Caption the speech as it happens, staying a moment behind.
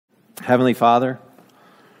Heavenly Father,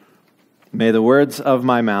 may the words of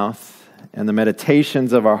my mouth and the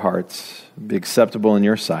meditations of our hearts be acceptable in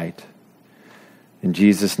your sight. In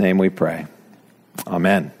Jesus' name we pray.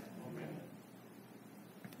 Amen.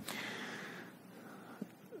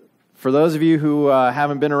 For those of you who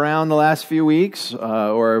haven't been around the last few weeks,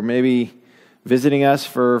 or maybe visiting us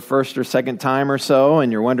for first or second time or so,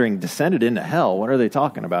 and you're wondering, descended into hell, what are they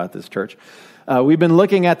talking about at this church? We've been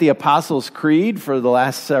looking at the Apostles' Creed for the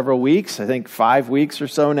last several weeks, I think 5 weeks or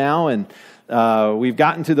so now, and we've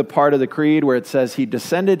gotten to the part of the Creed where it says, He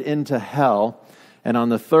descended into hell, and on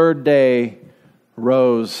the third day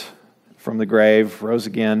rose from the grave, rose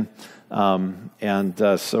again. So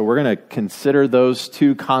we're going to consider those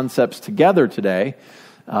two concepts together today.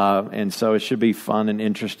 And so it should be fun and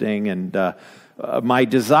interesting. And my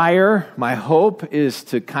desire, my hope is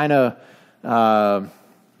to kind of...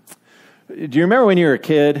 do you remember when you were a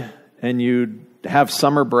kid and you'd have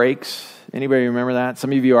summer breaks? Anybody remember that?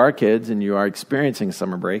 Some of you are kids and you are experiencing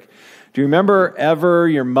summer break. Do you remember ever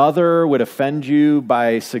your mother would offend you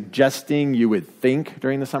by suggesting you would think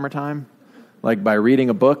during the summertime? Like by reading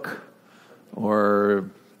a book? Or,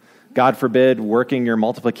 God forbid, working your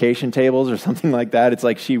multiplication tables or something like that. It's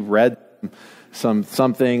like she read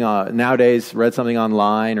something, nowadays read something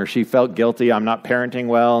online, or she felt guilty, I'm not parenting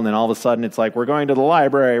well, and then all of a sudden it's like, we're going to the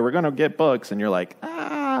library, we're going to get books, and you're like,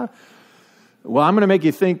 Well, I'm going to make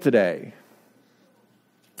you think today.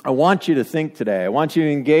 I want you to think today. I want you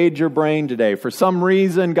to engage your brain today. For some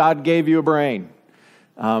reason, God gave you a brain.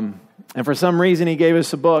 And for some reason, He gave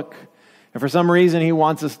us a book. And for some reason, He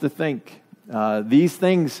wants us to think. These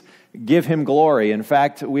things give Him glory. In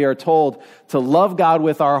fact, we are told to love God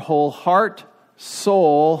with our whole heart,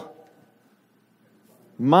 soul,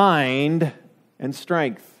 mind, and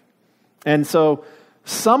strength. And so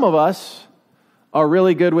some of us are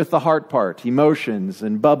really good with the heart part, emotions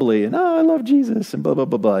and bubbly, and I love Jesus, and blah, blah,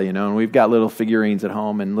 blah, blah, and we've got little figurines at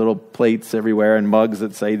home and little plates everywhere and mugs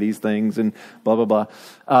that say these things and blah, blah,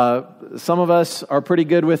 blah. Some of us are pretty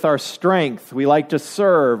good with our strength. We like to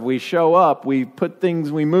serve, we show up, we put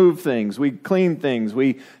things, we move things, we clean things,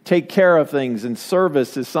 we take care of things, and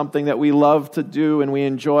service is something that we love to do and we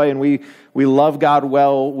enjoy, and we love God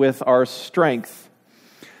well with our strength.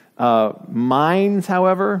 Minds,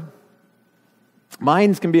 however,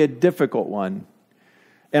 minds can be a difficult one.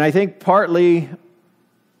 And I think partly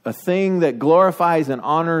a thing that glorifies and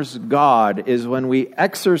honors God is when we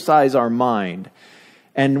exercise our mind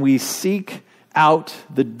and we seek out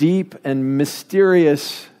the deep and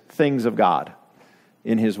mysterious things of God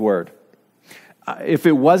in His Word. If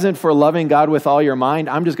it wasn't for loving God with all your mind,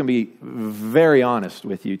 I'm just going to be very honest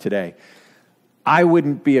with you today. I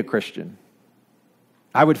wouldn't be a Christian.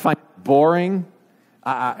 I would find it boring.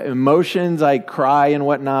 Emotions, I cry and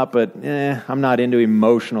whatnot, but I'm not into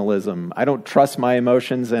emotionalism. I don't trust my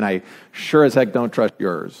emotions, and I sure as heck don't trust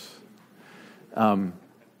yours.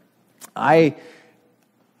 I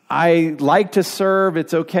like to serve,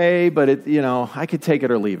 it's okay, but I could take it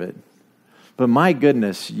or leave it. But my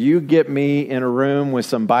goodness, you get me in a room with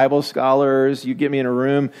some Bible scholars, you get me in a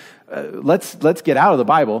room, let's get out of the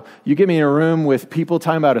Bible, you get me in a room with people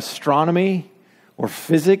talking about astronomy or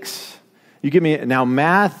physics. You give me, now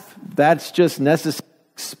math, that's just necessary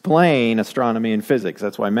to explain astronomy and physics.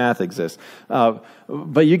 That's why math exists.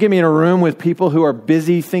 But you get me in a room with people who are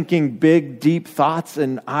busy thinking big, deep thoughts,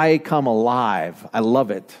 and I come alive. I love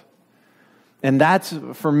it. And that's,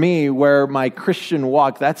 for me, where my Christian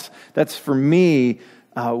walk, that's for me,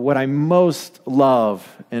 what I most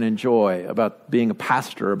love and enjoy about being a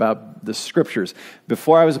pastor, about the Scriptures.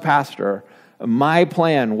 Before I was a pastor, my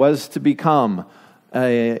plan was to become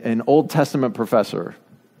an Old Testament professor.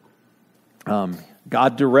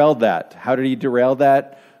 God derailed that. How did He derail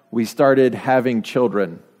that? We started having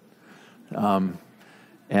children. And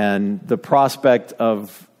the prospect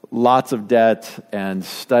of lots of debt and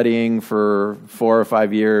studying for 4 or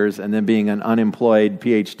 5 years and then being an unemployed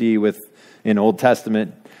PhD in Old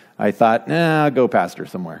Testament, I thought, I'll go pastor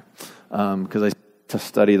somewhere because I to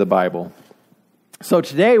study the Bible. So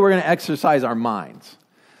today we're going to exercise our minds.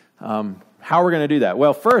 How are we going to do that?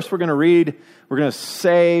 Well, first we're going to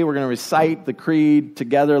recite the creed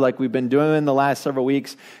together like we've been doing the last several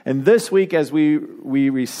weeks. And this week as we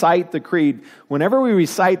recite the creed, whenever we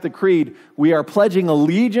recite the creed, we are pledging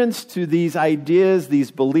allegiance to these ideas, these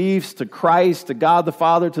beliefs, to Christ, to God the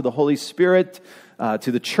Father, to the Holy Spirit,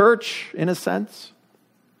 to the church in a sense.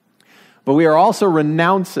 But we are also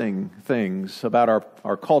renouncing things about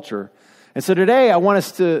our culture. And so today I want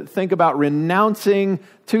us to think about renouncing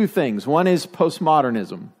two things. One is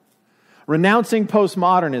postmodernism. renouncing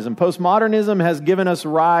postmodernism. Postmodernism has given us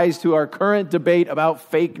rise to our current debate about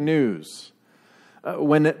fake news.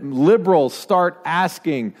 When liberals start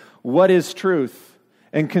asking, what is truth?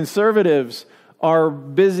 And conservatives are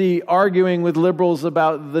busy arguing with liberals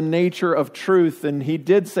about the nature of truth, and he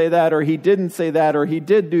did say that, or he didn't say that, or he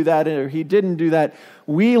did do that, or he didn't do that.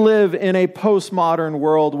 We live in a postmodern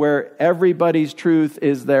world where everybody's truth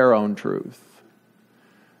is their own truth.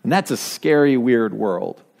 And that's a scary, weird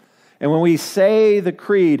world. And when we say the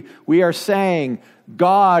creed, we are saying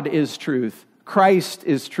God is truth, Christ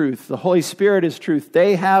is truth, the Holy Spirit is truth.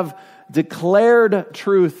 They have declared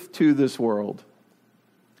truth to this world.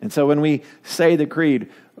 And so when we say the creed,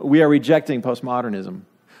 we are rejecting postmodernism.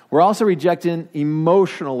 We're also rejecting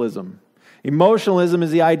emotionalism. Emotionalism is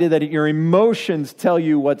the idea that your emotions tell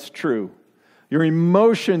you what's true. Your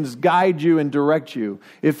emotions guide you and direct you.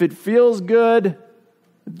 If it feels good,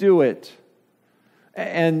 do it.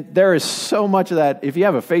 And there is so much of that. If you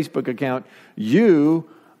have a Facebook account, you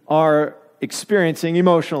are experiencing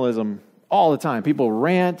emotionalism all the time. People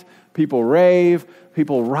rant, people rave,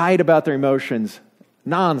 people write about their emotions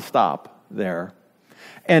nonstop there.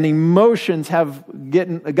 And emotions have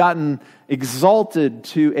gotten exalted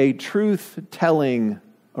to a truth-telling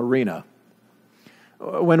arena.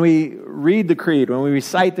 When we read the creed, when we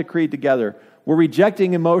recite the creed together, we're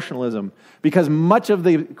rejecting emotionalism because much of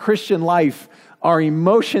the Christian life, our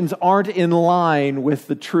emotions aren't in line with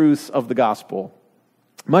the truths of the gospel.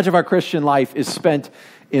 Much of our Christian life is spent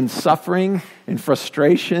in suffering, in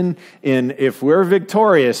frustration, in if we're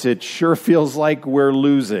victorious, it sure feels like we're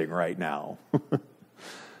losing right now.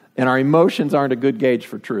 And our emotions aren't a good gauge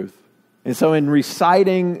for truth. And so in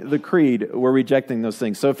reciting the creed, we're rejecting those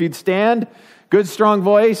things. So if you'd stand, good strong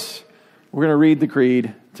voice, we're going to read the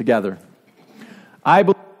creed together. I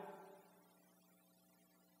believe.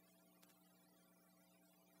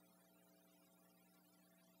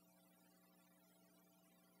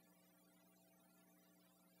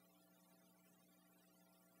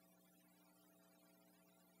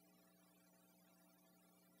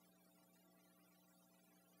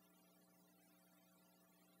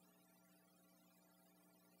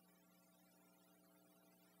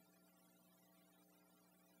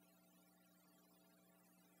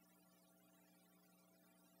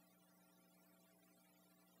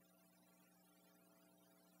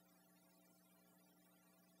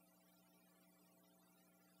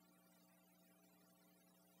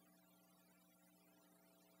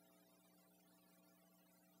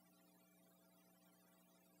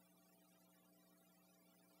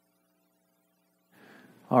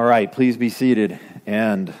 All right, please be seated.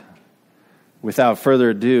 And without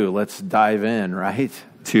further ado, let's dive in, right,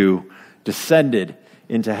 to Descended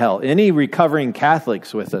into Hell. Any recovering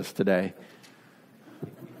Catholics with us today?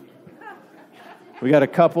 We got a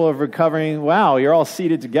couple of recovering. Wow, you're all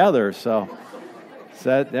seated together. So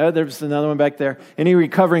there's another one back there. Any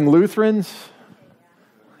recovering Lutherans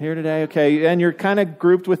here today? Okay, and you're kind of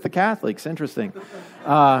grouped with the Catholics. Interesting.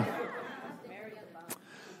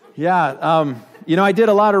 I did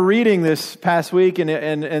a lot of reading this past week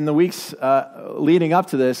and the weeks leading up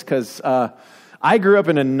to this because I grew up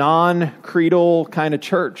in a non-creedal kind of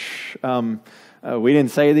church. We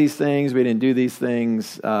didn't say these things, we didn't do these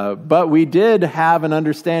things, but we did have an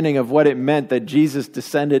understanding of what it meant that Jesus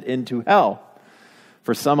descended into hell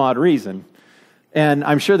for some odd reason. And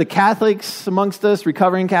I'm sure the Catholics amongst us,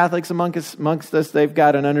 recovering Catholics amongst us, they've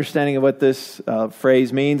got an understanding of what this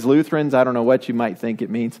phrase means. Lutherans, I don't know what you might think it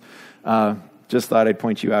means. Just thought I'd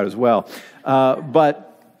point you out as well.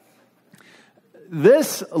 But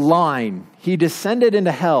this line, he descended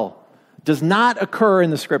into hell, does not occur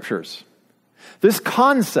in the Scriptures. This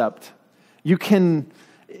concept,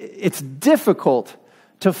 it's difficult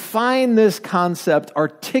to find this concept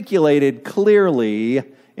articulated clearly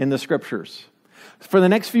in the Scriptures. For the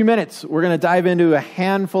next few minutes, we're going to dive into a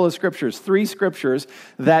handful of scriptures, 3 scriptures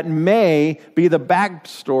that may be the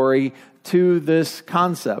backstory to this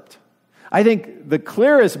concept. I think the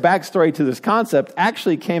clearest backstory to this concept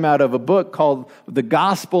actually came out of a book called The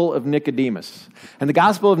Gospel of Nicodemus. And the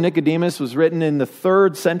Gospel of Nicodemus was written in the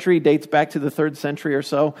 3rd century, dates back to the 3rd century or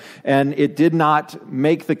so, and it did not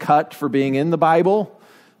make the cut for being in the Bible.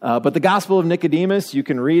 But the Gospel of Nicodemus, you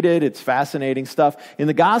can read it. It's fascinating stuff. In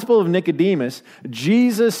the Gospel of Nicodemus,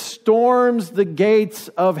 Jesus storms the gates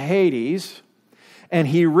of Hades, and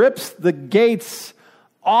he rips the gates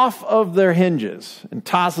off of their hinges and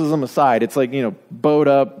tosses them aside. It's like, bowed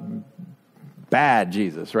up, bad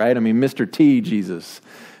Jesus, right? I mean, Mr. T Jesus,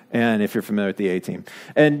 and if you're familiar with the A-Team.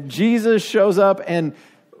 And Jesus shows up, and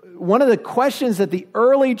one of the questions that the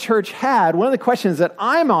early church had, one of the questions that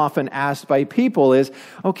I'm often asked by people is,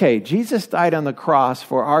 okay, Jesus died on the cross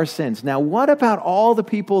for our sins. Now, what about all the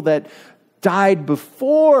people that died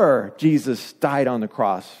before Jesus died on the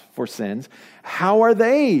cross for sins? How are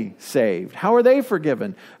they saved? How are they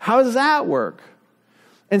forgiven? How does that work?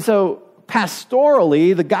 And so,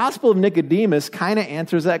 pastorally, the Gospel of Nicodemus kind of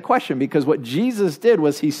answers that question, because what Jesus did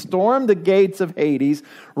was he stormed the gates of Hades,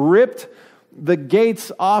 ripped the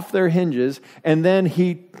gates off their hinges, and then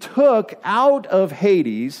he took out of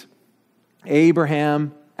Hades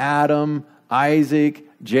Abraham, Adam, Isaac,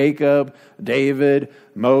 Jacob, David,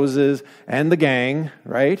 Moses, and the gang,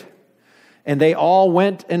 right? And they all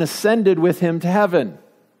went and ascended with him to heaven.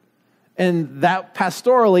 And that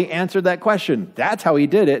pastorally answered that question. That's how he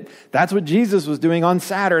did it. That's what Jesus was doing on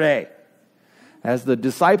Saturday. As the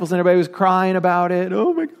disciples and everybody was crying about it,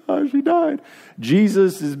 oh my gosh, he died.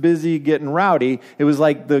 Jesus is busy getting rowdy. It was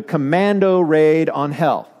like the commando raid on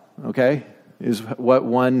hell, okay, is what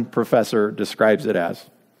one professor describes it as.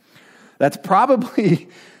 That's probably,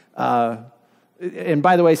 and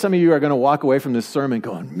by the way, some of you are going to walk away from this sermon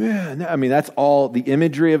going, man, I mean, that's all, the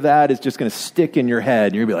imagery of that is just going to stick in your head.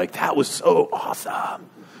 And you're going to be like, that was so awesome,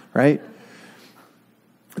 right?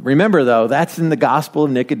 Remember, though, that's in the Gospel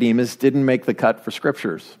of Nicodemus, didn't make the cut for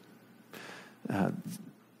Scriptures.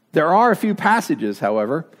 There are a few passages,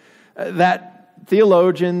 however, that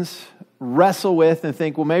theologians wrestle with and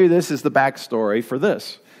think, well, maybe this is the backstory for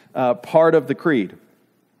this part of the creed.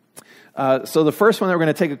 So the first one that we're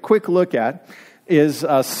going to take a quick look at is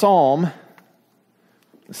Psalm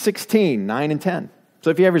 16, 9 and 10. So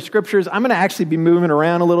if you have your scriptures, I'm going to actually be moving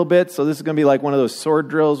around a little bit. So this is going to be like one of those sword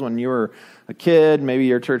drills when you were a kid. Maybe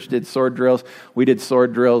your church did sword drills. We did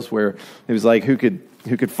sword drills where it was like who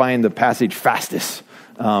could find the passage fastest.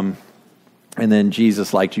 And then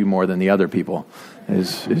Jesus liked you more than the other people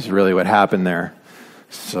is really what happened there.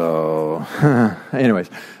 So anyways,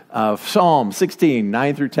 Psalm 16,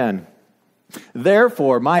 9 through 10.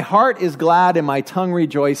 Therefore, my heart is glad and my tongue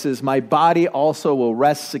rejoices. My body also will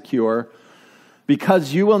rest secure,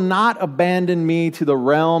 because you will not abandon me to the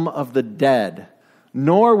realm of the dead,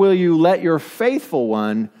 nor will you let your faithful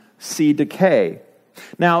one see decay.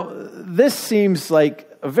 Now, this seems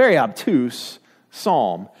like a very obtuse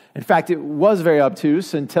psalm. In fact, it was very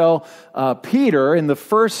obtuse until Peter, in the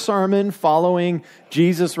first sermon following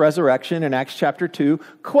Jesus' resurrection in Acts chapter 2,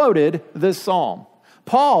 quoted this psalm.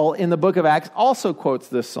 Paul, in the book of Acts, also quotes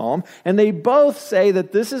this psalm, and they both say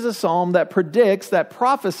that this is a psalm that predicts, that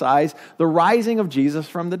prophesies the rising of Jesus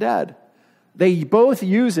from the dead. They both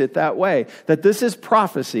use it that way, that this is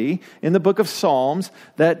prophecy in the book of Psalms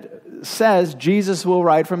that says Jesus will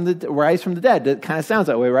rise from the dead. It kind of sounds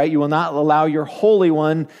that way, right? You will not allow your Holy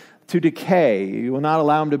One to decay. You will not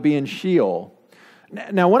allow him to be in Sheol.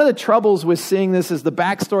 Now, one of the troubles with seeing this as the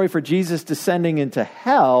backstory for Jesus descending into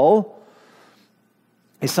hell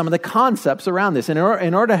is some of the concepts around this. And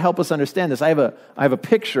in order to help us understand this, I have a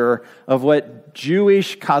picture of what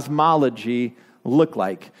Jewish cosmology looked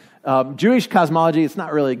like. Jewish cosmology, it's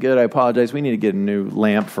not really good, I apologize. We need to get a new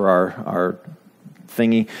lamp for our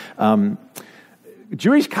thingy.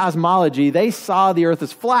 Jewish cosmology, they saw the earth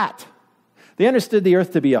as flat. They understood the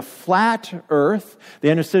earth to be a flat earth.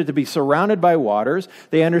 They understood it to be surrounded by waters.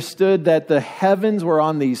 They understood that the heavens were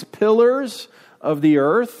on these pillars of the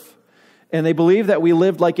earth. And they believed that we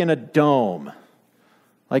lived like in a dome.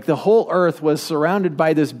 Like the whole earth was surrounded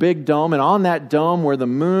by this big dome. And on that dome were the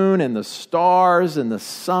moon and the stars and the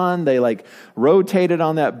sun. They like rotated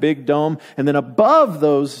on that big dome. And then above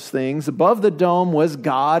those things, above the dome, was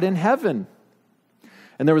God in heaven.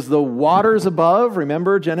 And there was the waters above.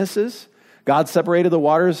 Remember Genesis? God separated the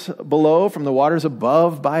waters below from the waters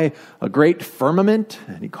above by a great firmament.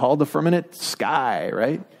 And he called the firmament sky,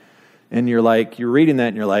 right? And you're reading that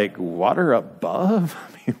and you're like, water above?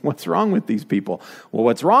 I mean, what's wrong with these people? Well,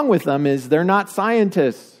 what's wrong with them is they're not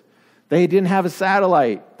scientists. They didn't have a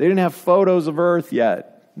satellite. They didn't have photos of Earth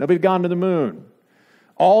yet. Nobody had gone to the moon.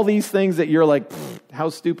 All these things that you're like, how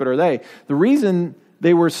stupid are they? The reason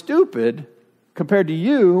they were stupid compared to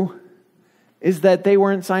you is that they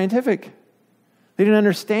weren't scientific. They didn't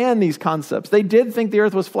understand these concepts. They did think the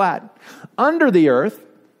earth was flat. Under the earth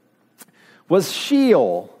was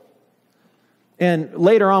Sheol. And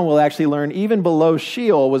later on, we'll actually learn even below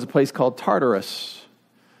Sheol was a place called Tartarus.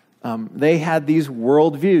 They had these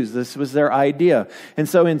worldviews. This was their idea. And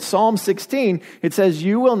so in Psalm 16, it says,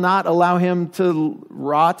 you will not allow him to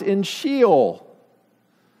rot in Sheol.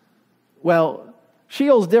 Well,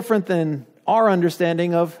 Sheol's different than our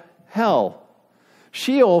understanding of hell.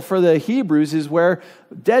 Sheol for the Hebrews is where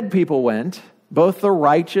dead people went both the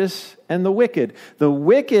righteous and the wicked. The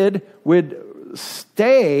wicked would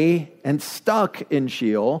stay and stuck in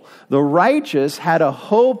Sheol. The righteous had a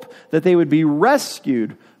hope that they would be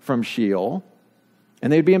rescued from Sheol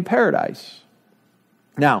and they'd be in paradise.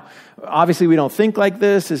 Now, obviously we don't think like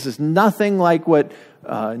this. This is nothing like what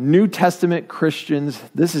New Testament Christians,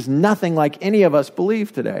 this is nothing like any of us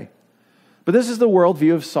believe today. But this is the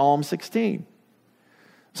worldview of Psalm 16.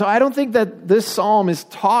 So I don't think that this psalm is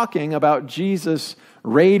talking about Jesus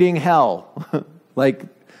raiding hell, like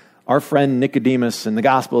our friend Nicodemus in the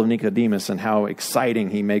Gospel of Nicodemus and how exciting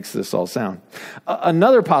he makes this all sound.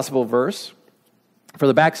 Another possible verse for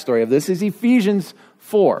the backstory of this is Ephesians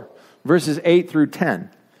 4, verses 8 through 10.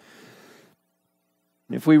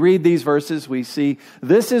 If we read these verses, we see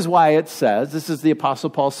this is why it says, this is the Apostle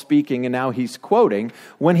Paul speaking, and now he's quoting,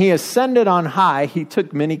 when he ascended on high, he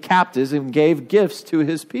took many captives and gave gifts to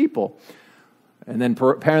his people. And then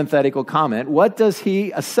parenthetical comment, what does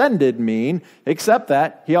he ascended mean, except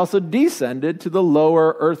that he also descended to the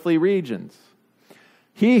lower earthly regions?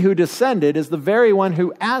 He who descended is the very one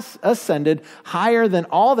who ascended higher than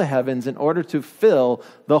all the heavens in order to fill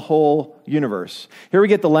the whole universe. Here we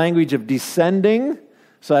get the language of descending.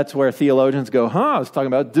 So that's where theologians go, I was talking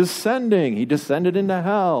about descending. He descended into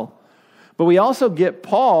hell. But we also get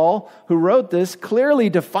Paul, who wrote this, clearly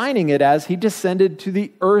defining it as he descended to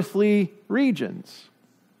the earthly regions.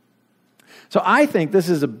 So I think this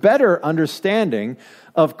is a better understanding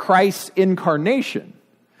of Christ's incarnation,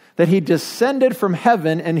 that he descended from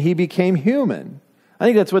heaven and he became human. I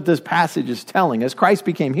think that's what this passage is telling us. Christ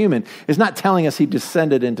became human. It's not telling us he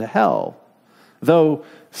descended into hell, though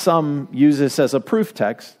some use this as a proof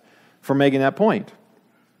text for making that point.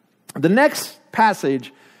 The next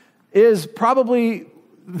passage is probably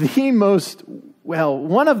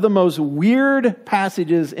one of the most weird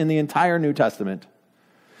passages in the entire New Testament.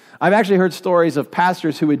 I've actually heard stories of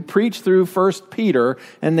pastors who would preach through 1 Peter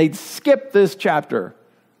and they'd skip this chapter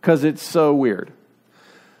because it's so weird.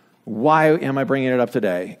 Why am I bringing it up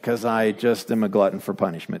today? Because I just am a glutton for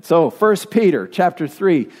punishment. So 1 Peter chapter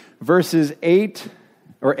 3, verses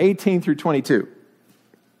 18 through 22.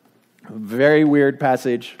 Very weird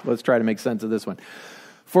passage. Let's try to make sense of this one.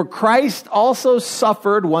 For Christ also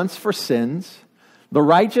suffered once for sins, the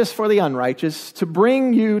righteous for the unrighteous, to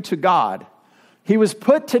bring you to God. He was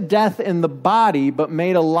put to death in the body, but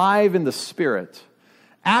made alive in the spirit.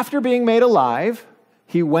 After being made alive,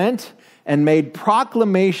 he went and made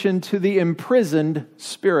proclamation to the imprisoned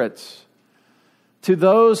spirits, to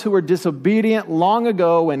those who were disobedient long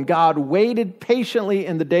ago when God waited patiently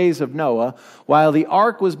in the days of Noah while the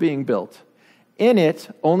ark was being built. In it,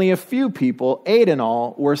 only a few people, 8 in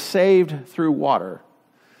all, were saved through water.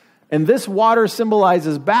 And this water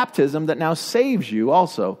symbolizes baptism that now saves you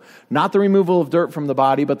also. Not the removal of dirt from the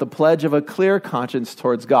body, but the pledge of a clear conscience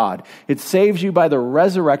towards God. It saves you by the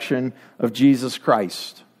resurrection of Jesus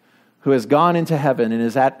Christ, who has gone into heaven and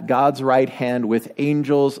is at God's right hand with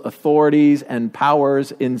angels, authorities, and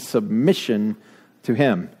powers in submission to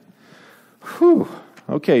him. Whew.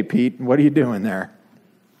 Okay, Pete, what are you doing there?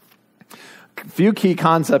 A few key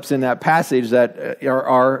concepts in that passage that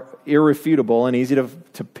are irrefutable and easy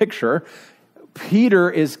to picture.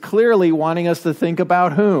 Peter is clearly wanting us to think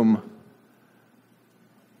about whom?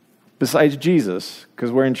 Besides Jesus,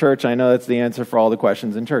 because we're in church, I know that's the answer for all the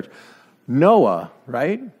questions in church. Noah,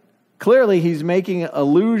 right? Clearly, he's making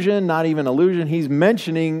allusion, not even allusion, he's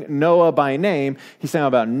mentioning Noah by name. He's talking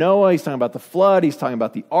about Noah, he's talking about the flood, he's talking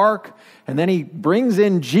about the ark, and then he brings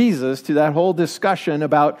in Jesus to that whole discussion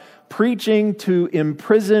about preaching to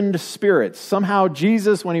imprisoned spirits. Somehow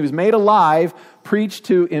Jesus, when he was made alive, preached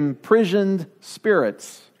to imprisoned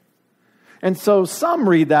spirits. And so some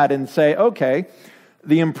read that and say, okay,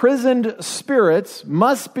 the imprisoned spirits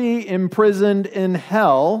must be imprisoned in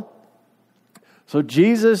hell. So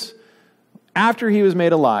Jesus, after he was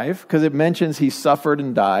made alive, because it mentions he suffered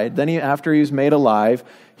and died, then after he was made alive,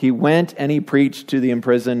 he went and he preached to the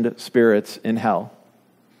imprisoned spirits in hell.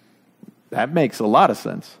 That makes a lot of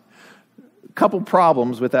sense. A couple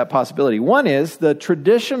problems with that possibility. One is the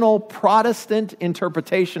traditional Protestant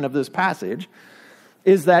interpretation of this passage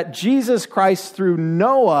is that Jesus Christ, through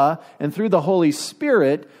Noah and through the Holy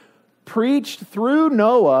Spirit, preached through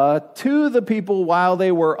Noah to the people while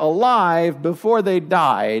they were alive before they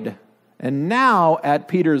died. And now, at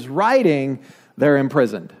Peter's writing, they're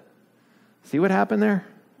imprisoned. See what happened there?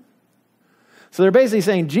 So they're basically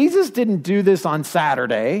saying, Jesus didn't do this on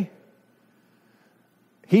Saturday.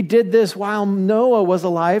 He did this while Noah was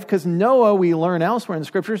alive, because Noah, we learn elsewhere in the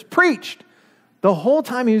scriptures, preached. The whole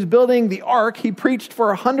time he was building the ark, he preached for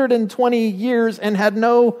 120 years and had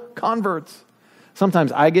no converts.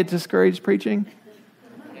 Sometimes I get discouraged preaching.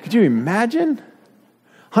 Could you imagine?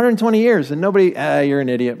 120 years and nobody, you're an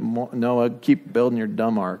idiot, Noah, keep building your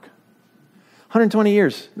dumb ark. 120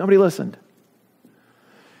 years, nobody listened.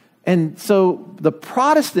 And so the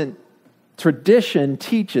Protestant tradition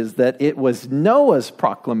teaches that it was Noah's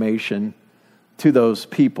proclamation to those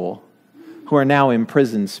people who are now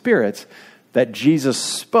imprisoned spirits that Jesus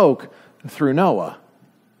spoke through Noah.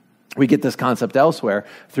 We get this concept elsewhere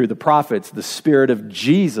through the prophets, the Spirit of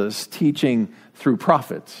Jesus teaching through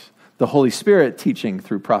prophets, the Holy Spirit teaching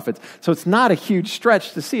through prophets. So it's not a huge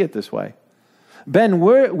stretch to see it this way. Ben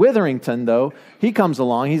Witherington, though, he comes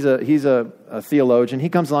along. He's a theologian. He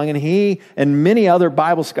comes along, and he and many other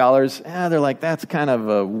Bible scholars, they're like, that's kind of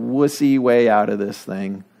a wussy way out of this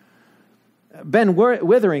thing. Ben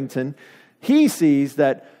Witherington, he sees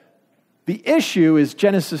that the issue is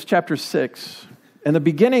Genesis chapter 6. And the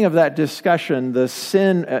beginning of that discussion, the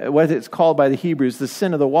sin, what it's called by the Hebrews, the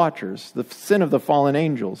sin of the watchers, the sin of the fallen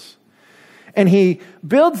angels. And he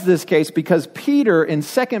builds this case because Peter, in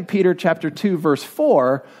 2 Peter chapter 2, verse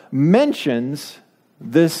 4, mentions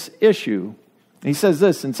this issue. He says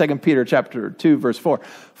this in 2 Peter chapter 2, verse 4.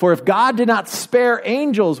 For if God did not spare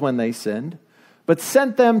angels when they sinned, but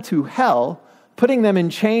sent them to hell, putting them in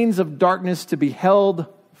chains of darkness to be held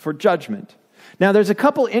for judgment. Now, there's a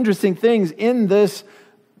couple interesting things in this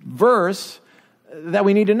verse that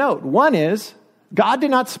we need to note. One is, God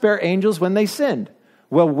did not spare angels when they sinned.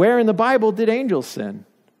 Well, where in the Bible did angels sin?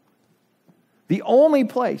 The only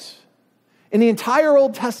place in the entire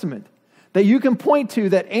Old Testament that you can point to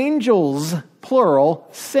that angels, plural,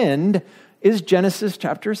 sinned is Genesis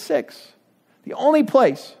chapter 6. The only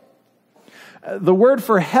place. The word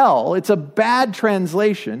for hell, it's a bad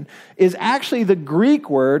translation, is actually the Greek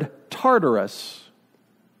word Tartarus.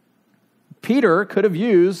 Peter could have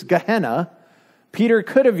used Gehenna. Peter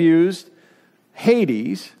could have used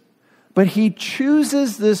Hades. But he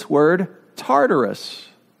chooses this word Tartarus.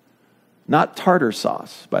 Not tartar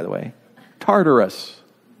sauce, by the way. Tartarus.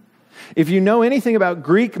 If you know anything about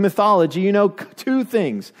Greek mythology, you know two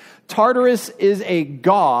things. Tartarus is a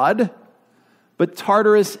god, but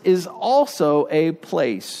Tartarus is also a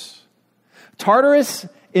place. Tartarus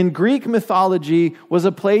in Greek mythology was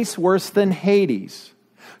a place worse than Hades.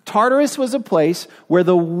 Tartarus was a place where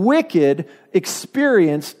the wicked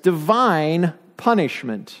experienced divine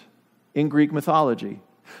punishment in Greek mythology.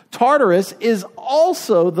 Tartarus is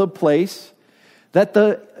also the place that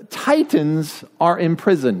the Titans are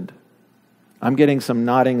imprisoned. I'm getting some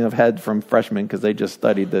nodding of head from freshmen because they just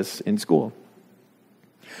studied this in school.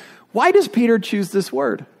 Why does Peter choose this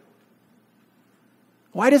word?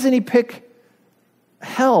 Why doesn't he pick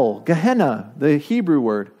hell, Gehenna, the Hebrew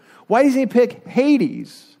word? Why doesn't he pick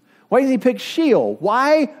Hades? Why doesn't he pick Sheol?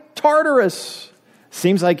 Why Tartarus?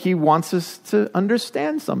 Seems like he wants us to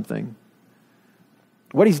understand something.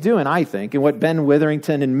 What he's doing, I think, and what Ben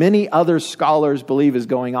Witherington and many other scholars believe is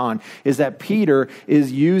going on, is that Peter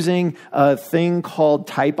is using a thing called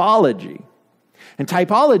typology. And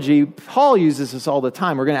typology, Paul uses this all the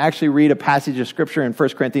time. We're going to actually read a passage of Scripture in 1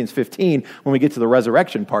 Corinthians 15 when we get to the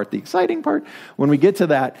resurrection part, the exciting part. When we get to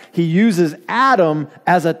that, he uses Adam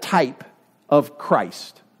as a type of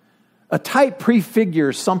Christ. A type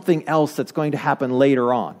prefigures something else that's going to happen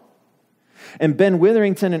later on. And Ben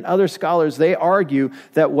Witherington and other scholars, they argue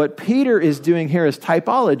that what Peter is doing here is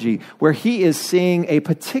typology, where he is seeing a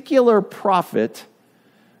particular prophet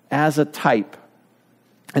as a type.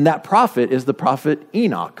 And that prophet is the prophet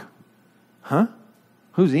Enoch. Huh?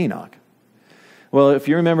 Who's Enoch? Well, if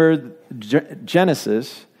you remember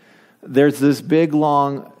Genesis, there's this big,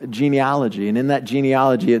 long genealogy. And in that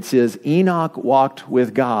genealogy, it says, Enoch walked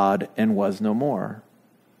with God and was no more.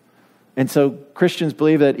 And so Christians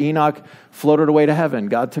believe that Enoch floated away to heaven.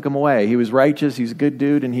 God took him away. He was righteous. He was a good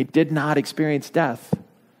dude, and he did not experience death.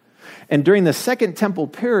 And during the Second Temple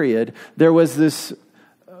period, there was this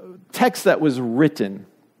text that was written.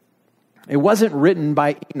 It wasn't written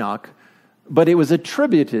by Enoch, but it was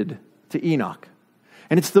attributed to Enoch.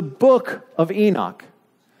 And it's the book of Enoch.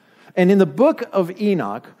 And in the book of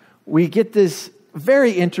Enoch, we get this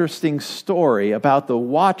very interesting story about the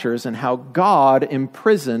watchers and how God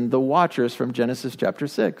imprisoned the watchers from Genesis chapter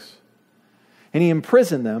 6. And he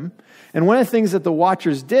imprisoned them. And one of the things that the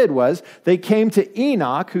watchers did was they came to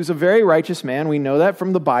Enoch, who's a very righteous man. We know that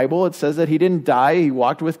from the Bible. It says that he didn't die. He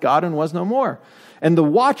walked with God and was no more. And the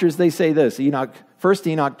watchers, they say this, 1 Enoch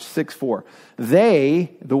 6:4.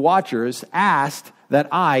 They, the watchers, asked that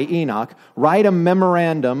I, Enoch, write a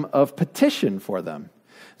memorandum of petition for them,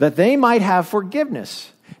 that they might have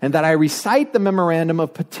forgiveness, and that I recite the memorandum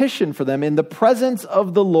of petition for them in the presence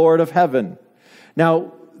of the Lord of heaven.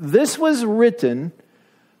 Now, this was written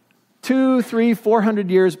 200, 300, 400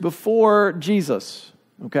 years before Jesus,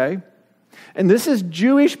 okay? And this is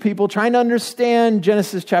Jewish people trying to understand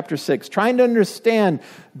Genesis chapter 6, trying to understand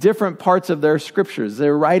different parts of their scriptures.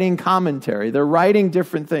 They're writing commentary. They're writing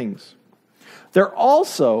different things. They're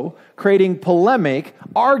also creating polemic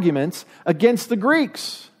arguments against the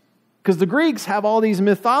Greeks, because the Greeks have all these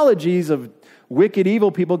mythologies of wicked,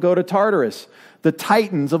 evil people go to Tartarus. The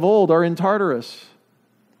Titans of old are in Tartarus.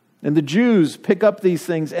 And the Jews pick up these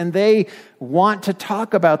things, and they want to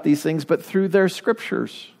talk about these things, but through their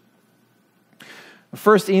scriptures.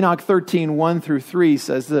 1 Enoch 13, 1 through 3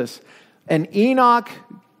 says this, "And Enoch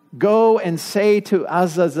go and say to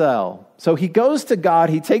Azazel." So he goes to God,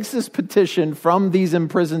 he takes this petition from these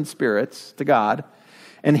imprisoned spirits to God,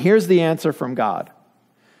 and here's the answer from God.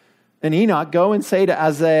 "And Enoch, go and say to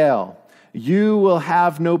Azazel, you will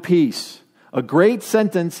have no peace. A great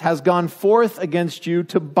sentence has gone forth against you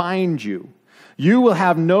to bind you. You will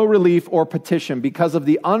have no relief or petition because of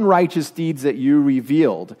the unrighteous deeds that you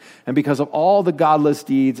revealed, and because of all the godless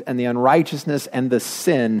deeds and the unrighteousness and the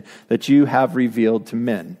sin that you have revealed to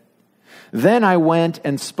men. Then I went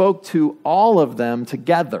and spoke to all of them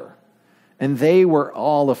together, and they were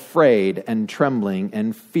all afraid and trembling,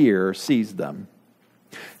 and fear seized them."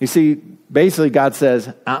 You see, basically God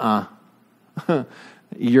says,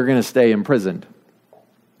 you're going to stay imprisoned.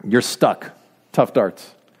 You're stuck. Tough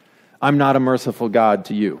darts. I'm not a merciful God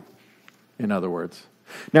to you, in other words.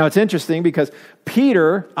 Now, it's interesting because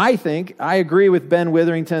Peter, I agree with Ben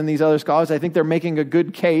Witherington and these other scholars, I think they're making a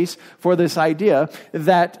good case for this idea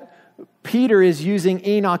that Peter is using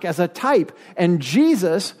Enoch as a type. And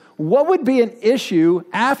Jesus, what would be an issue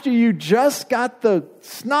after you just got the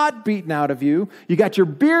snot beaten out of you, you got your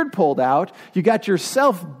beard pulled out, you got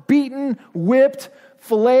yourself beaten, whipped,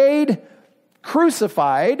 filleted,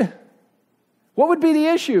 crucified? What would be the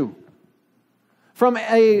issue? From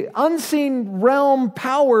an unseen realm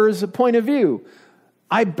powers point of view,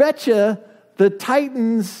 I bet you the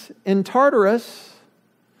Titans in Tartarus,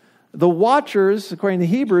 the Watchers, according to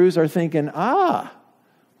Hebrews, are thinking,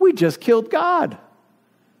 we just killed God.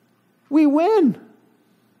 We win.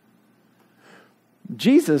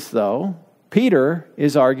 Jesus, though, Peter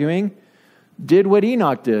is arguing, did what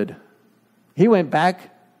Enoch did. He went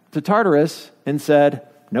back to Tartarus and said,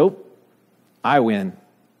 nope, I win.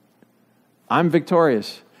 I'm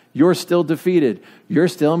victorious. You're still defeated. You're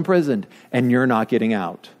still imprisoned, and you're not getting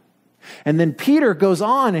out. And then Peter goes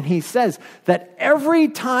on and he says that every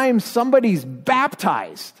time somebody's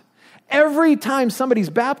baptized,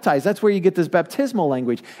 that's where you get this baptismal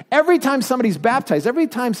language. Every time somebody's baptized, every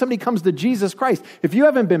time somebody comes to Jesus Christ, if you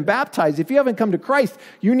haven't been baptized, if you haven't come to Christ,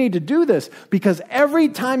 you need to do this, because every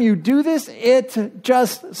time you do this, it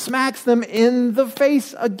just smacks them in the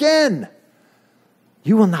face again.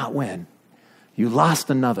 You will not win. You lost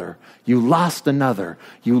another. You lost another.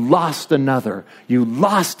 You lost another. You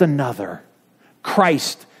lost another.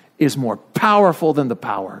 Christ is more powerful than the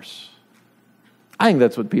powers. I think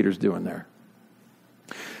that's what Peter's doing there.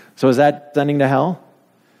 So is that sending to hell?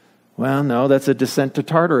 Well, no, that's a descent to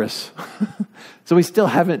Tartarus. So we still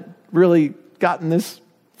haven't really gotten this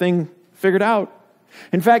thing figured out.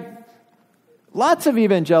 In fact, lots of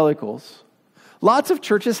evangelicals, lots of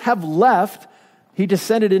churches have left "he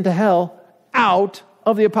descended into hell" out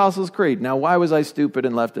of the Apostles' Creed. Now, why was I stupid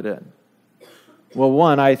and left it in? Well,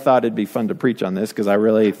 one, I thought it'd be fun to preach on this because I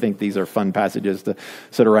really think these are fun passages to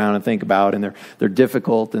sit around and think about, and they're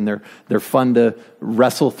difficult and they're fun to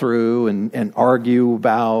wrestle through and argue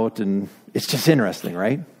about, and it's just interesting,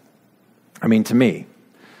 right? I mean, to me,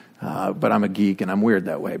 but I'm a geek and I'm weird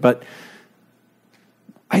that way. But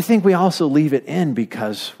I think we also leave it in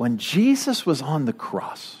because when Jesus was on the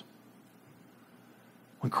cross,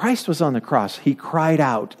 when Christ was on the cross, he cried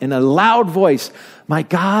out in a loud voice, my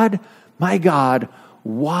God,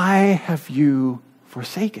 why have you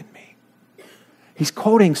forsaken me?" He's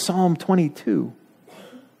quoting Psalm 22.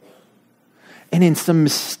 And in some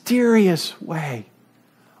mysterious way,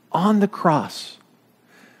 on the cross,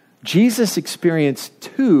 Jesus experienced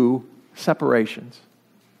two separations.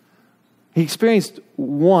 He experienced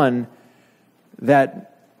one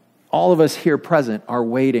that all of us here present are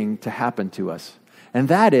waiting to happen to us. And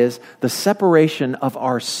that is the separation of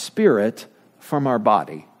our spirit from our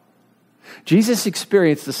body. Jesus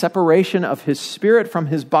experienced the separation of his spirit from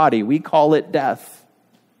his body. We call it death.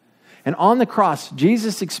 And on the cross,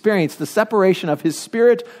 Jesus experienced the separation of his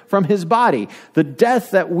spirit from his body, the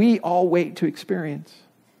death that we all wait to experience.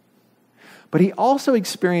 But he also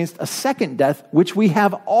experienced a second death, which we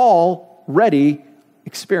have already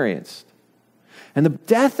experienced. And the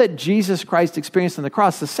death that Jesus Christ experienced on the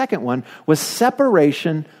cross, the second one, was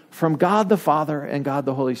separation from God the Father and God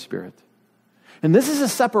the Holy Spirit. And this is a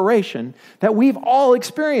separation that we've all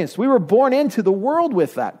experienced. We were born into the world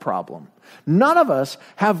with that problem. None of us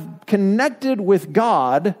have connected with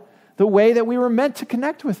God the way that we were meant to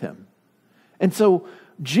connect with him. And so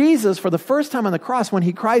Jesus, for the first time on the cross, when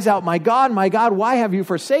he cries out, my God, why have you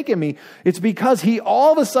forsaken me?" It's because he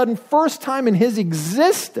all of a sudden, first time in his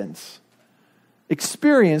existence,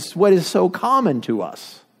 experienced what is so common to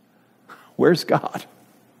us. Where's God?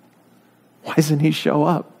 Why doesn't he show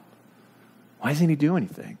up? Why doesn't he do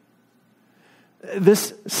anything?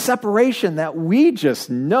 This separation that we just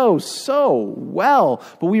know so well,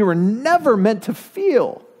 but we were never meant to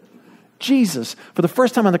feel. Jesus, for the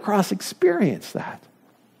first time on the cross, experienced that.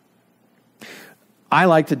 I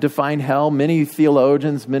like to define hell. Many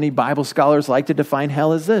theologians, many Bible scholars like to define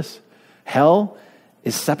hell as this. Hell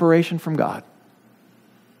is separation from God.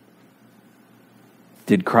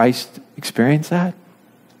 Did Christ experience that?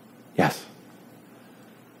 Yes.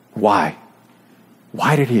 Why?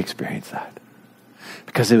 Why did he experience that?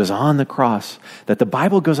 Because it was on the cross that the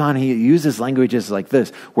Bible goes on, he uses languages like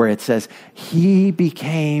this, where it says, he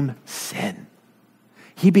became sin.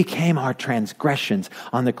 He became our transgressions.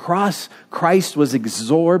 On the cross, Christ was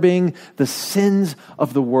absorbing the sins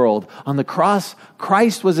of the world. On the cross,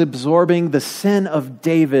 Christ was absorbing the sin of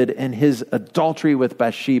David and his adultery with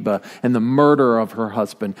Bathsheba and the murder of her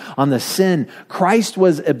husband. On the sin, Christ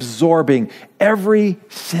was absorbing every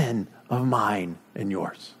sin of mine and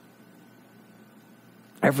yours.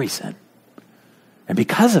 Every sin. And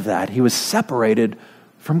because of that, he was separated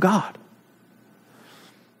from God.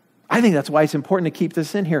 I think that's why it's important to keep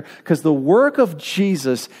this in here, because the work of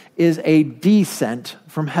Jesus is a descent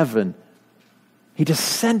from heaven. He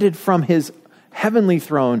descended from his heavenly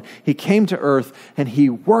throne. He came to earth and he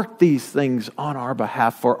worked these things on our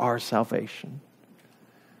behalf for our salvation.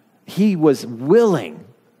 He was willing.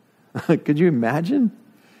 Could you imagine?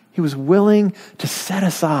 He was willing to set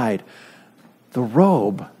aside the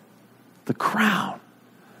robe, the crown,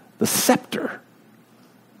 the scepter,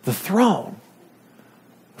 the throne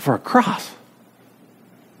for a cross.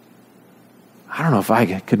 I don't know if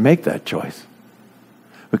I could make that choice.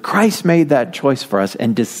 But Christ made that choice for us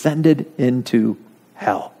and descended into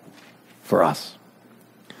hell for us.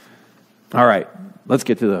 All right, let's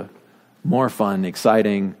get to the more fun,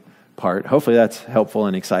 exciting part. Hopefully that's helpful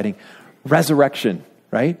and exciting. Resurrection,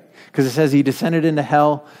 right? Because it says he descended into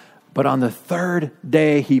hell, but on the third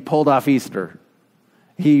day he pulled off Easter.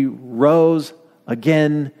 He rose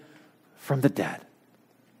again from the dead.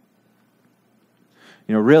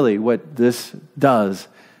 You know, really what this does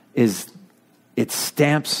is it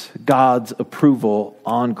stamps God's approval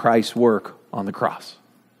on Christ's work on the cross.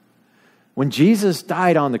 When Jesus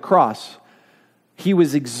died on the cross, he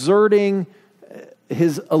was exerting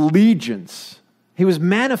his allegiance. He was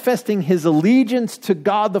manifesting his allegiance to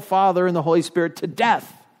God the Father and the Holy Spirit to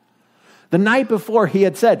death. The night before he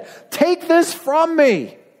had said, "Take this from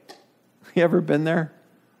me." You ever been there?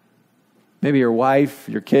 Maybe your wife,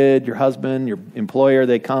 your kid, your husband, your employer,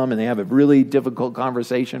 they come and they have a really difficult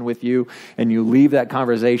conversation with you, and you leave that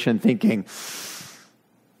conversation thinking,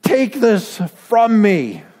 "Take this from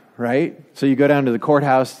me," right? So you go down to the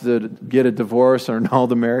courthouse to get a divorce or annul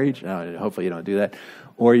the marriage. Hopefully you don't do that.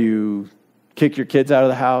 Or you kick your kids out of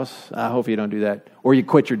the house. I hope you don't do that. Or you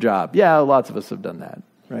quit your job. Yeah, lots of us have done that,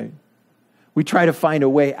 right? We try to find a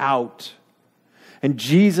way out. And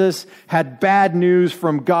Jesus had bad news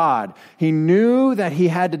from God. He knew that he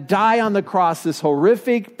had to die on the cross, this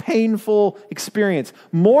horrific, painful experience.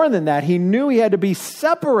 More than that, he knew he had to be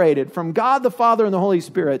separated from God the Father and the Holy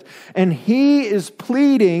Spirit. And he is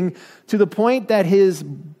pleading to the point that his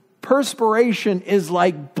perspiration is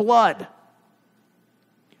like blood.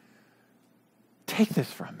 Take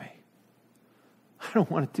this from me. I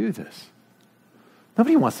don't want to do this.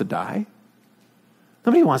 Nobody wants to die.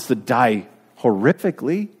 Nobody wants to die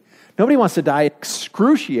horrifically. Nobody wants to die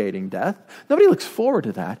excruciating death. Nobody looks forward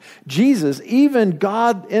to that. Jesus, even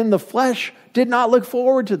God in the flesh, did not look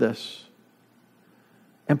forward to this.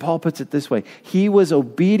 And Paul puts it this way: he was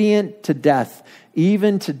obedient to death,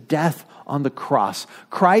 even to death on the cross.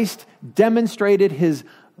 Christ demonstrated his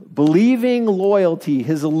believing loyalty,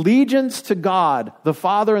 his allegiance to God, the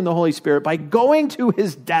Father and the Holy Spirit, by going to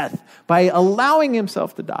his death, by allowing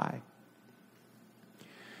himself to die.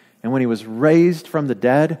 And when he was raised from the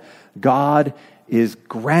dead, God is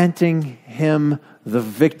granting him the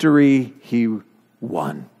victory he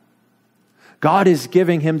won. God is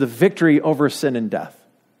giving him the victory over sin and death.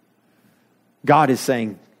 God is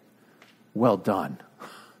saying, "Well done.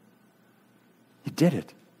 You did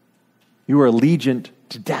it. You are allegiant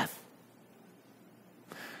to death.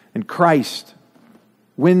 And Christ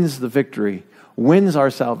wins the victory, wins our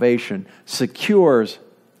salvation, secures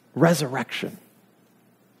resurrection.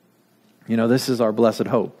 You know, this is our blessed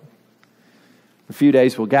hope. In a few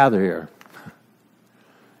days we'll gather here.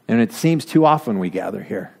 And it seems too often we gather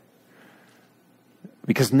here.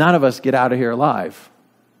 Because none of us get out of here alive.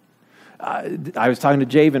 I was talking to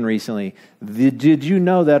Javen recently. Did you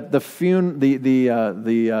know that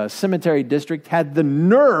the cemetery district had the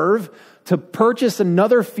nerve to purchase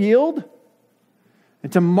another field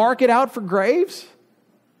and to mark it out for graves?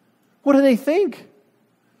 What do they think?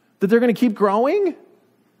 That they're going to keep growing?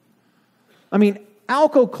 I mean,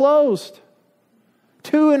 Alco closed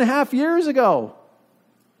 2.5 years ago.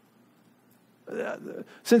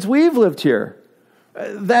 Since we've lived here,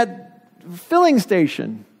 that filling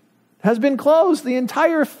station has been closed the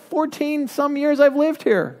entire 14-some years I've lived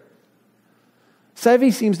here.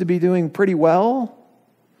 Sevi seems to be doing pretty well.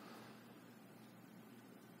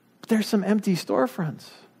 But there's some empty storefronts.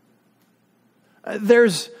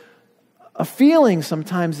 There's a feeling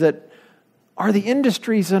sometimes that are the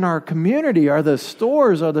industries in our community, are the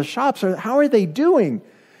stores, are the shops, how are they doing?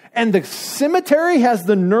 And the cemetery has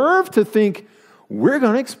the nerve to think, we're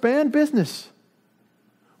going to expand business.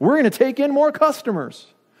 We're going to take in more customers.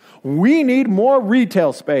 We need more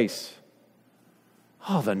retail space.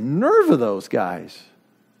 Oh, the nerve of those guys.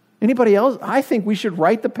 Anybody else? I think we should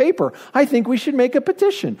write the paper. I think we should make a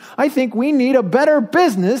petition. I think we need a better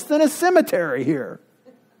business than a cemetery here.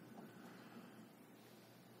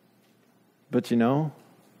 But you know,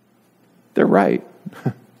 they're right.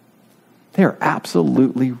 They're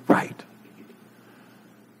absolutely right.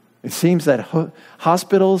 It seems that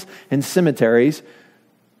hospitals and cemeteries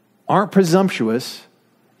aren't presumptuous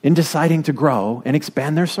in deciding to grow and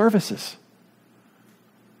expand their services.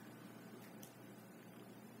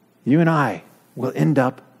 You and I will end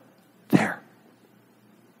up there.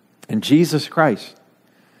 And Jesus Christ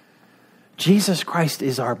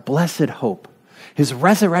is our blessed hope. His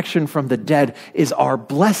resurrection from the dead is our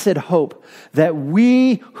blessed hope that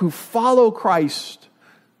we who follow Christ,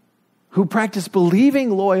 who practice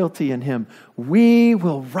believing loyalty in Him, we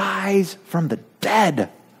will rise from the dead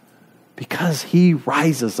because He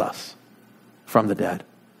rises us from the dead.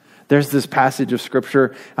 There's this passage of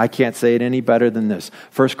Scripture, I can't say it any better than this.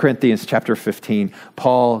 1 Corinthians chapter 15,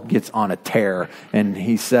 Paul gets on a tear, and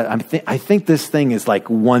he said, I think this thing is like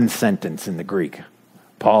one sentence in the Greek.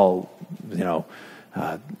 Paul,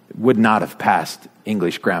 would not have passed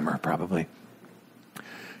English grammar, probably.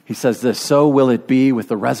 He says this, so will it be with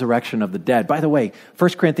the resurrection of the dead. By the way,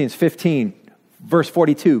 1 Corinthians 15, verse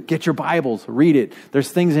 42, get your Bibles, read it.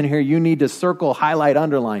 There's things in here you need to circle, highlight,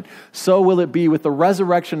 underline. So will it be with the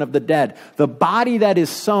resurrection of the dead. The body that is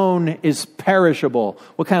sown is perishable.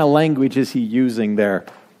 What kind of language is he using there?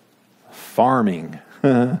 Farming.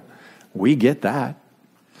 We get that.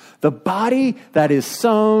 The body that is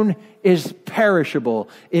sown is perishable.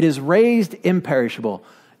 It is raised imperishable.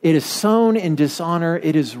 It is sown in dishonor.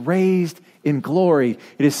 It is raised in glory.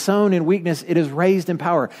 It is sown in weakness. It is raised in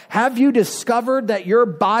power. Have you discovered that your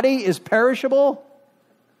body is perishable?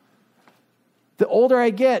 The older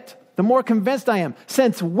I get, the more convinced I am.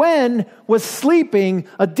 Since when was sleeping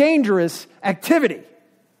a dangerous activity?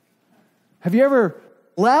 Have you ever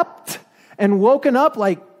slept and woken up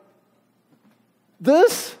like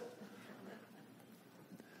this?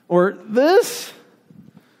 Or this?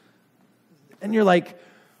 And you're like,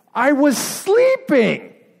 I was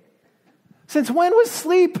sleeping. Since when was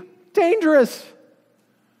sleep dangerous?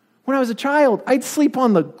 When I was a child, I'd sleep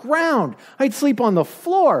on the ground. I'd sleep on the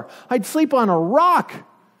floor. I'd sleep on a rock.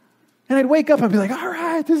 And I'd wake up and be like, all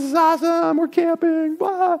right, this is awesome. We're camping.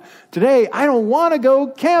 Blah. Today, I don't want to go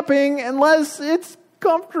camping unless it's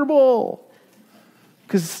comfortable.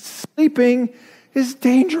 Because sleeping is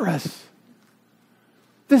dangerous.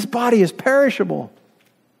 This body is perishable.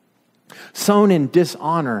 Sown in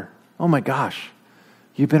dishonor. Oh my gosh.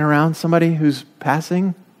 You've been around somebody who's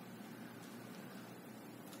passing?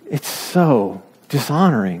 It's so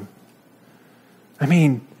dishonoring. I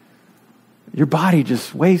mean, your body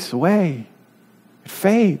just wastes away. It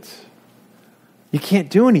fades. You can't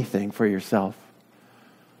do anything for yourself.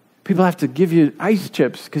 People have to give you ice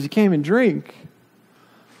chips because you can't even drink.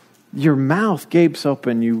 Your mouth gapes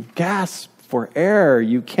open. You gasp for air.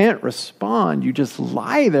 You can't respond. You just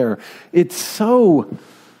lie there. It's so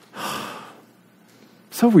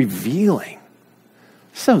revealing.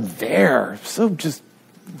 So there. So just,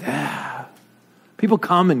 People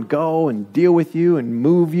come and go and deal with you and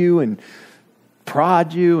move you and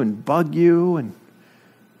prod you and bug you, and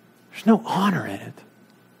there's no honor in it.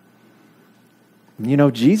 You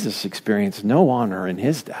know, Jesus experienced no honor in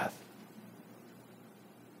his death.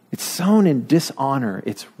 It's sown in dishonor.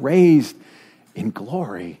 It's raised in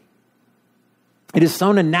glory. It is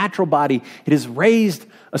sown a natural body. It is raised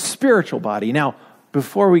a spiritual body. Now,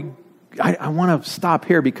 before I want to stop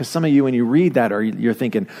here because some of you, when you read that, you're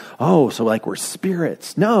thinking, oh, so like we're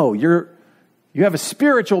spirits. No, you have a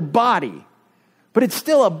spiritual body, but it's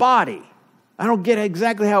still a body. I don't get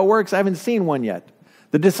exactly how it works. I haven't seen one yet.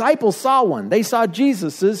 The disciples saw one. They saw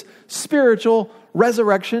Jesus' spiritual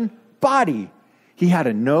resurrection body. He had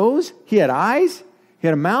a nose, he had eyes, he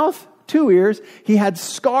had a mouth, 2 ears. He had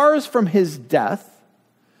scars from his death.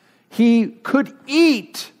 He could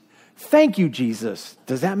eat. Thank you, Jesus.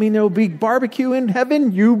 Does that mean there will be barbecue in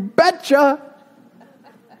heaven? You betcha.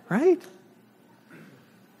 Right?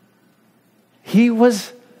 He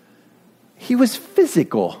was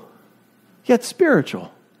physical, yet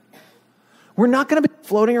spiritual. We're not going to be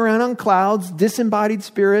floating around on clouds, disembodied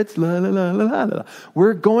spirits. La, la, la, la, la.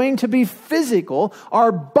 We're going to be physical.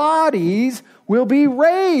 Our bodies will be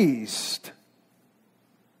raised.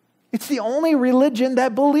 It's the only religion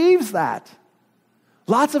that believes that.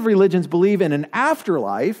 Lots of religions believe in an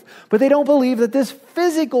afterlife, but they don't believe that this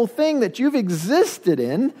physical thing that you've existed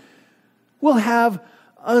in will have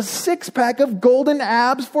a 6-pack of golden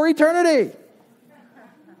abs for eternity,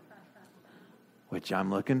 which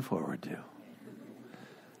I'm looking forward to,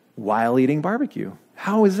 while eating barbecue.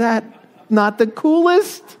 How is that not the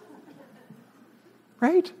coolest?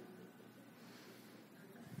 Right?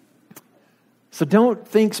 So don't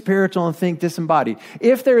think spiritual and think disembodied.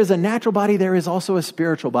 If there is a natural body, there is also a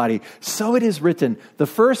spiritual body. So it is written, the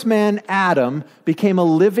first man, Adam, became a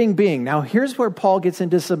living being. Now here's where Paul gets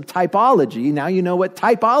into some typology. Now you know what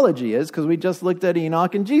typology is because we just looked at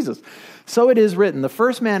Enoch and Jesus. So it is written, the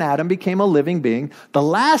first man, Adam, became a living being. The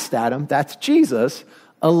last Adam, that's Jesus,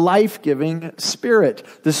 a life-giving spirit.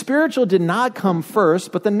 The spiritual did not come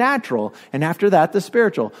first, but the natural. And after that, the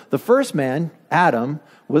spiritual. The first man, Adam,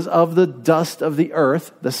 was of the dust of the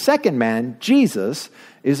earth. The second man, Jesus,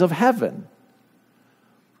 is of heaven.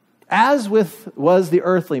 As was the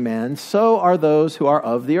earthly man, so are those who are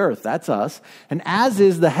of the earth. That's us. And as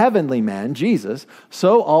is the heavenly man, Jesus,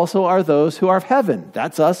 so also are those who are of heaven.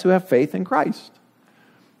 That's us who have faith in Christ.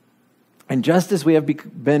 And just as we have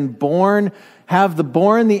been born,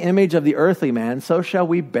 borne the image of the earthly man, so shall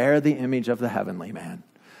we bear the image of the heavenly man.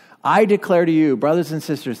 I declare to you, brothers and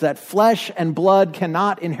sisters, that flesh and blood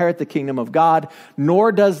cannot inherit the kingdom of God,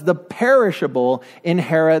 nor does the perishable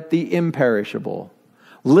inherit the imperishable.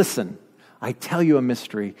 Listen, I tell you a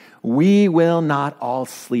mystery. We will not all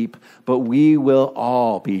sleep, but we will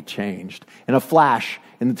all be changed. In a flash,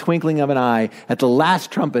 in the twinkling of an eye, at the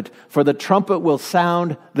last trumpet, for the trumpet will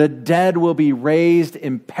sound, the dead will be raised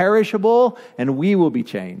imperishable, and we will be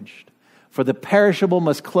changed. For the perishable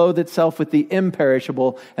must clothe itself with the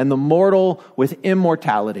imperishable, and the mortal with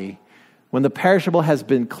immortality. When the perishable has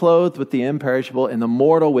been clothed with the imperishable, and the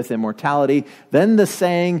mortal with immortality, then the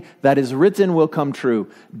saying that is written will come true.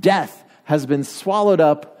 Death has been swallowed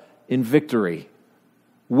up in victory.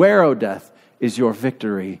 Where, O death, is your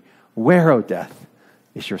victory? Where, O death,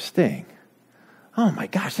 is your sting? Oh my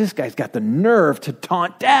gosh, this guy's got the nerve to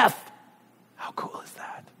taunt death. How cool is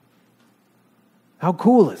that? How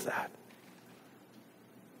cool is that?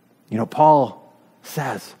 You know, Paul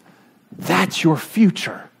says, that's your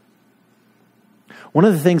future. One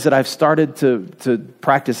of the things that I've started to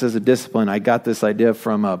practice as a discipline, I got this idea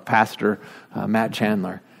from a pastor, Matt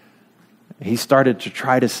Chandler. He started to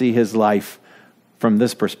try to see his life from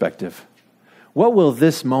this perspective. What will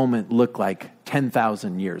this moment look like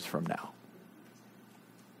 10,000 years from now?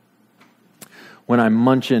 When I'm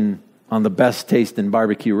munching on the best tasting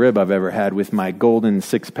barbecue rib I've ever had with my golden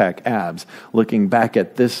 6-pack abs, looking back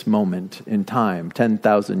at this moment in time,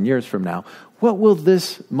 10,000 years from now, what will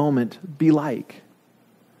this moment be like?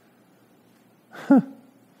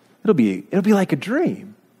 It'll be like a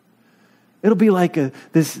dream. It'll be like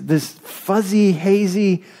this fuzzy,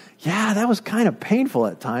 hazy, yeah, that was kind of painful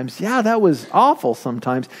at times. Yeah, that was awful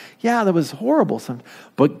sometimes. Yeah, that was horrible sometimes.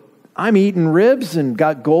 But I'm eating ribs and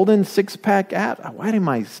got golden 6-pack abs. Why am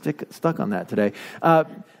I stuck on that today?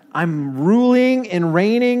 I'm ruling and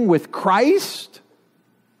reigning with Christ.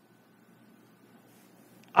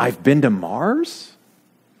 I've been to Mars.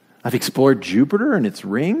 I've explored Jupiter and its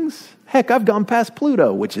rings. Heck, I've gone past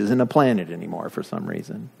Pluto, which isn't a planet anymore for some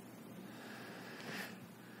reason.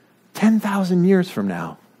 10,000 years from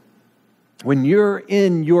now, when you're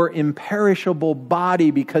in your imperishable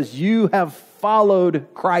body because you have followed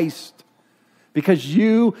Christ, because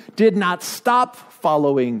you did not stop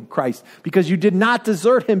following Christ, because you did not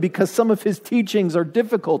desert him because some of his teachings are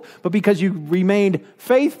difficult, but because you remained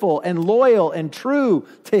faithful and loyal and true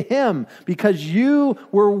to him, because you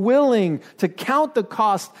were willing to count the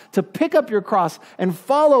cost, to pick up your cross and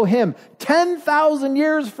follow him 10,000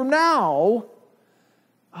 years from now.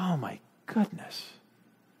 Oh my goodness.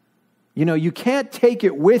 You know, you can't take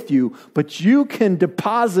it with you, but you can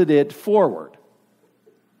deposit it forward.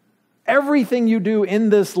 Everything you do in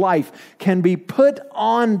this life can be put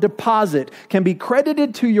on deposit, can be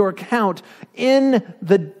credited to your account in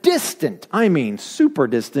the distant, I mean super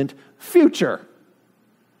distant, future.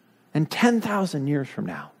 And 10,000 years from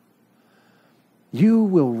now, you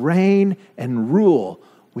will reign and rule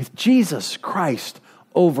with Jesus Christ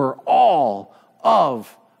over all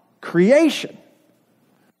of creation.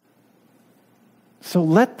 So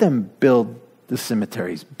let them build the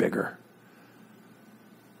cemeteries bigger.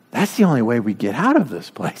 That's the only way we get out of this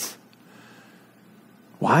place.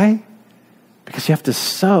 Why? Because you have to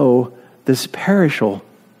sow this perishable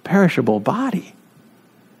body.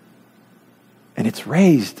 And it's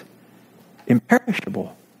raised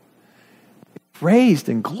imperishable. It's raised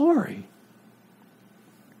in glory.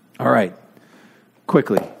 All right,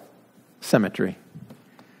 quickly, cemetery.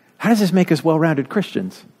 How does this make us well-rounded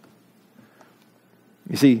Christians?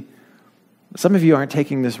 You see, some of you aren't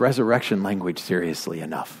taking this resurrection language seriously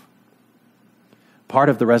enough. Part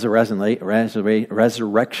of the resurrection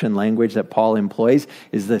language that Paul employs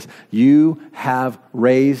is this: you have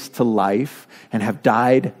raised to life and have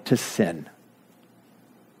died to sin.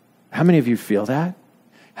 How many of you feel that?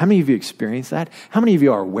 How many of you experience that? How many of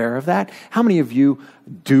you are aware of that? How many of you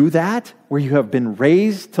do that, where you have been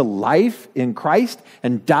raised to life in Christ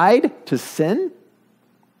and died to sin?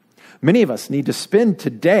 Many of us need to spend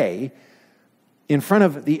today in front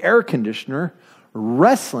of the air conditioner,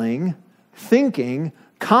 wrestling, thinking,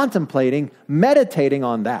 contemplating, meditating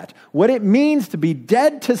on that. What it means to be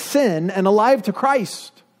dead to sin and alive to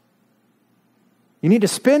Christ. You need to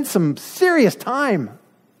spend some serious time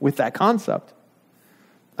with that concept.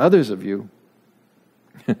 Others of you,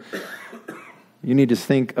 you need to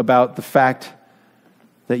think about the fact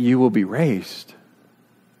that you will be raised.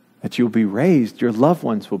 That you will be raised, your loved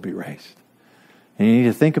ones will be raised. And you need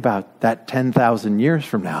to think about that 10,000 years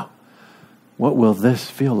from now. What will this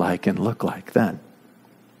feel like and look like then?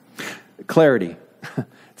 Clarity.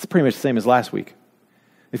 It's pretty much the same as last week.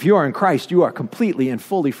 If you are in Christ, you are completely and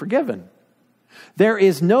fully forgiven. There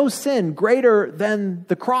is no sin greater than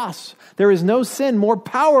the cross. There is no sin more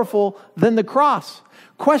powerful than the cross.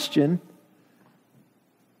 Question: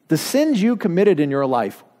 the sins you committed in your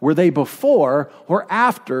life, were they before or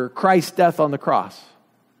after Christ's death on the cross?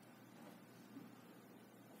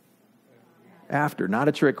 After. Not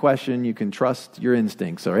a trick question. You can trust your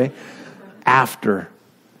instincts, all right? After.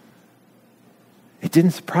 It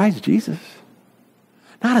didn't surprise Jesus.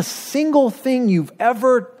 Not a single thing you've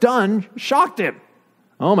ever done shocked him.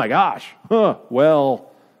 Oh my gosh.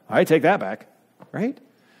 Well, I take that back, right?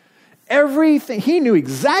 Everything. He knew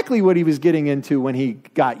exactly what he was getting into when he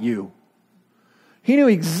got you. He knew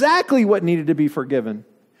exactly what needed to be forgiven.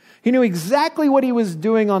 He knew exactly what he was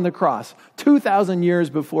doing on the cross 2,000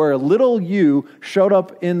 years before a little you showed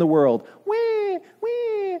up in the world.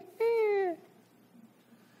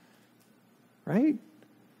 Right?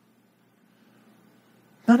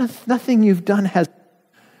 Nothing you've done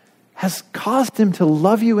has caused him to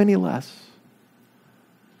love you any less.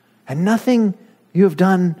 And nothing you have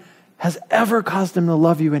done has ever caused him to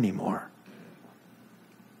love you anymore.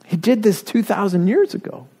 He did this 2,000 years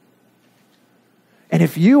ago. And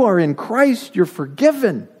if you are in Christ, you're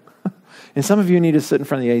forgiven. And some of you need to sit in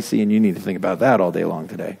front of the AC and you need to think about that all day long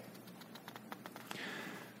today.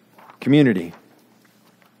 Community.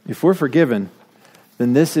 If we're forgiven,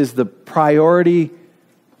 then this is the priority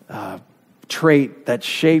trait that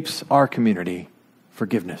shapes our community.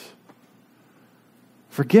 Forgiveness.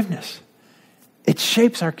 Forgiveness. It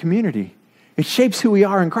shapes our community. It shapes who we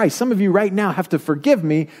are in Christ. Some of you right now have to forgive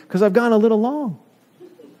me because I've gone a little long.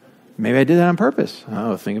 Maybe I did that on purpose.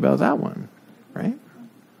 Oh, think about that one, right?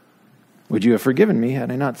 Would you have forgiven me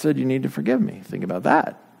had I not said you need to forgive me? Think about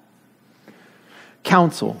that.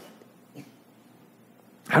 Counsel.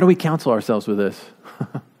 How do we counsel ourselves with this?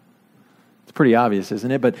 It's pretty obvious,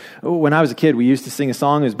 isn't it? But when I was a kid, we used to sing a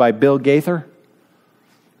song. It was by Bill Gaither.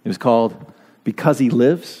 It was called Because He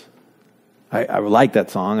Lives. I like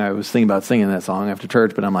that song. I was thinking about singing that song after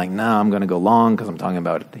church, but I'm like, I'm going to go long because I'm talking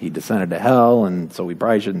about he descended to hell, and so we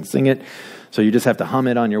probably shouldn't sing it. So you just have to hum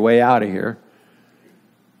it on your way out of here.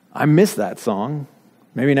 I miss that song.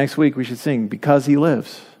 Maybe next week we should sing Because He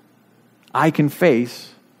Lives. I can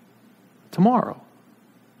face tomorrow.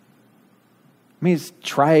 I mean, it's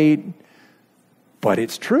trite, but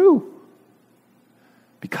it's true.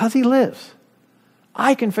 Because he lives,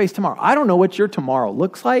 I can face tomorrow. I don't know what your tomorrow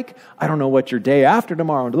looks like. I don't know what your day after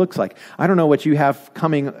tomorrow looks like. I don't know what you have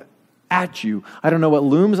coming at you. I don't know what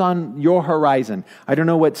looms on your horizon. I don't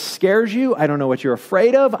know what scares you. I don't know what you're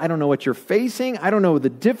afraid of. I don't know what you're facing. I don't know the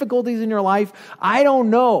difficulties in your life. I don't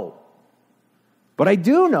know. But I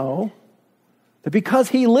do know that because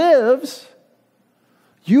he lives,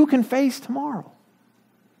 you can face tomorrow.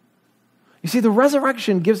 You see, the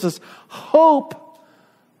resurrection gives us hope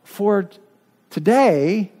for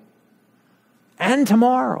today and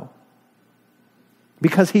tomorrow.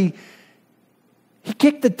 Because he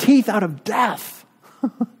kicked the teeth out of death.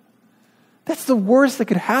 That's the worst that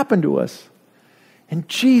could happen to us. And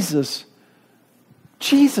Jesus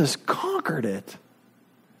conquered it.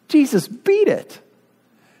 Jesus beat it.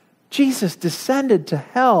 Jesus descended to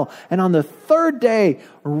hell and on the third day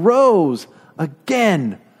rose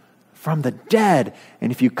again from the dead.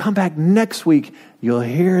 And if you come back next week, you'll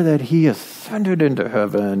hear that he ascended into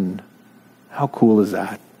heaven. How cool is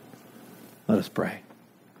that? Let us pray.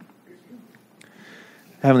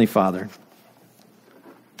 Heavenly Father,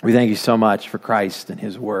 we thank you so much for Christ and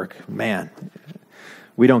his work. Man,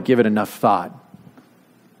 we don't give it enough thought.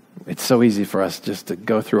 It's so easy for us just to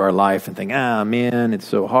go through our life and think, man, it's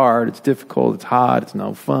so hard, it's difficult, it's hot, it's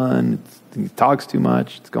no fun, it talks too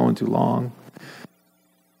much, it's going too long.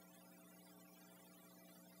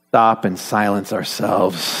 Stop and silence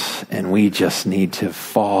ourselves, and we just need to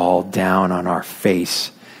fall down on our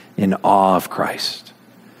face in awe of Christ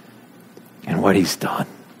and what he's done.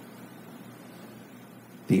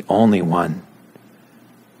 The only one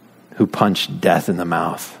who punched death in the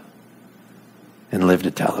mouth and lived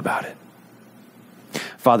to tell about it.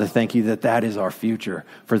 Father, thank you that that is our future.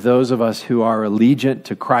 For those of us who are allegiant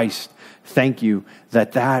to Christ, thank you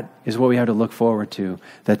that that is what we have to look forward to.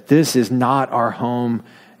 That this is not our home.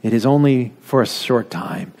 It is only for a short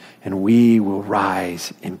time, and we will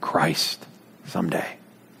rise in Christ someday.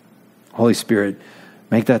 Holy Spirit,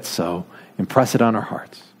 make that so. Impress it on our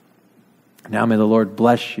hearts. Now may the Lord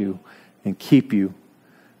bless you and keep you.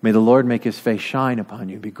 May the Lord make his face shine upon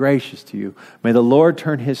you, be gracious to you. May the Lord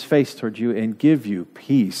turn his face toward you and give you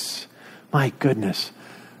peace. My goodness,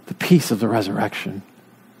 the peace of the resurrection.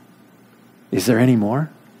 Is there any more?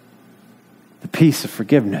 The peace of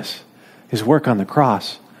forgiveness, his work on the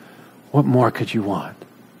cross. What more could you want?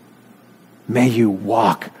 May you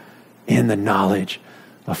walk in the knowledge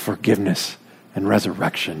of forgiveness and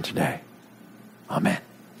resurrection today. Amen.